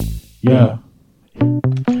Yeah.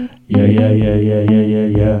 Yeah, yeah, yeah, yeah, yeah, yeah,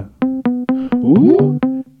 yeah. Ooh.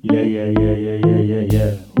 Yeah, yeah, yeah, yeah, yeah, yeah,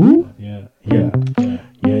 yeah. Ooh. Yeah, yeah.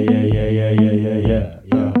 Yeah, yeah, yeah, yeah, yeah, yeah,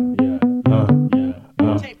 yeah.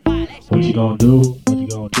 What you gonna do? What you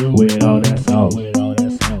gonna do with all that sauce?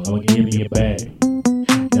 I'ma give me a bag.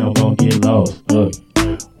 Now I'm gonna get lost. Look.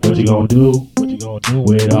 What you gonna do? What you gonna do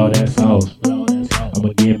with all that sauce?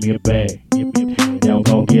 I'ma give me a bag. Now I'm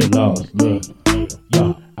gonna get lost. Look.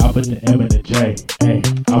 Yo, I put the M in the J. Hey,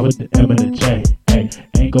 I put the M in the J. Hey,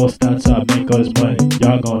 ain't gon' stop till I make all this money.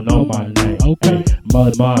 Y'all gon' know my name. Okay,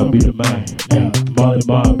 Molly Mom be the man. Hey, Molly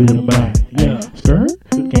Mom be the man. Hey, skirt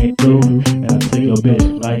came through and I take your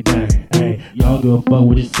bitch like that. Hey, y'all give a fuck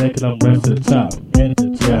what you say 'cause I'm right to the top.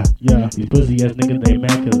 Yeah. These pussy ass niggas they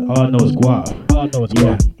mad 'cause all I know is guap.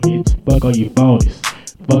 Yeah, fuck all you phonies.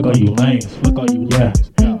 Fuck all you lames. Fuck all you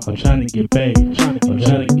lames. I'm trying to get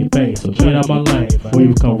paid. So get out my lane before you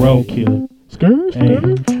become roadkill. Hey,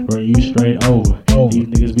 run you straight over. These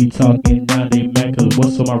niggas be talking now they mad 'cause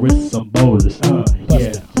what's on my wrist is some boulders.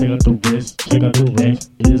 Yeah, check out the wrist, check out the neck.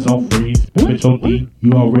 It is on freeze. Bitch on D,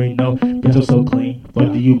 you already know. Bitch I'm so clean.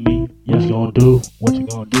 What do you mean? What you gonna do? What you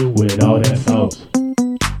gonna do with all that sauce?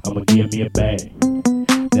 I'ma give me a bag.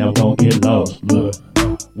 Now I'm gonna get lost. Look,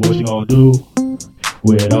 what you gonna do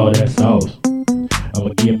with all that sauce? I'ma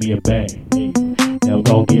give me a bag. Now I'm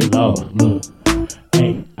gonna get lost. Look,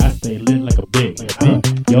 hey, I stay lit like a bitch.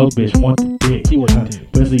 Yo, bitch want the dick.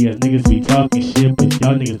 Pussy ass niggas be talking shit, but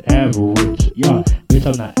y'all niggas average. Yeah, bitch,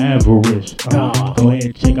 I'm not average. Go ahead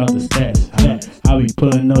and check out the stats. I be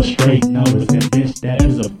pulling no straight numbers, and bitch, that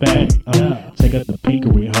is a fact. Check out the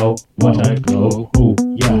pinkery hoe, watch how it glow. Ooh,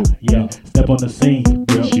 yeah. Step on the scene,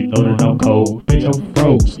 bitch, you know that I'm cold. Bitch, I'm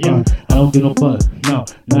froze. I don't give no fuck, no,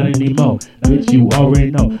 not anymore. Bitch, you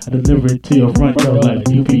already know. I deliver it to your front door like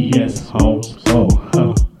UPS homes. So,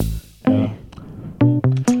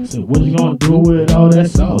 So what you gonna do with all that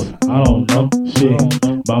sauce? I don't know, shit,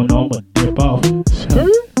 but I know I'ma dip off.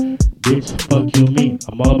 Bitch, fuck you me,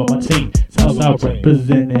 I'm all about my team. South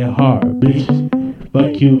representing hard, bitch.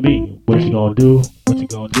 Fuck you me. What you gonna do? What you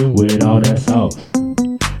gonna do with all that sauce?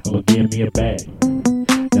 I'ma give me a bag.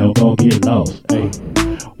 Now I'm gonna get lost. Hey,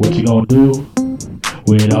 what you gonna do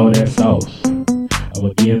with all that sauce? I'ma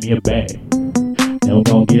give me a bag. Now I'm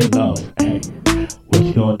gonna get lost. Hey, what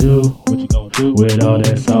you gonna do? What you gonna do with all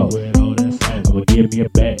that sauce? I'ma give me a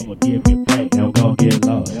bag. Now I'm gonna get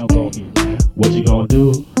lost. What you gonna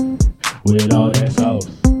do with all that sauce?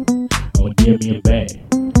 I'ma give me a bag.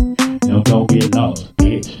 Now I'm gonna get lost.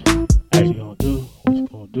 Yeah.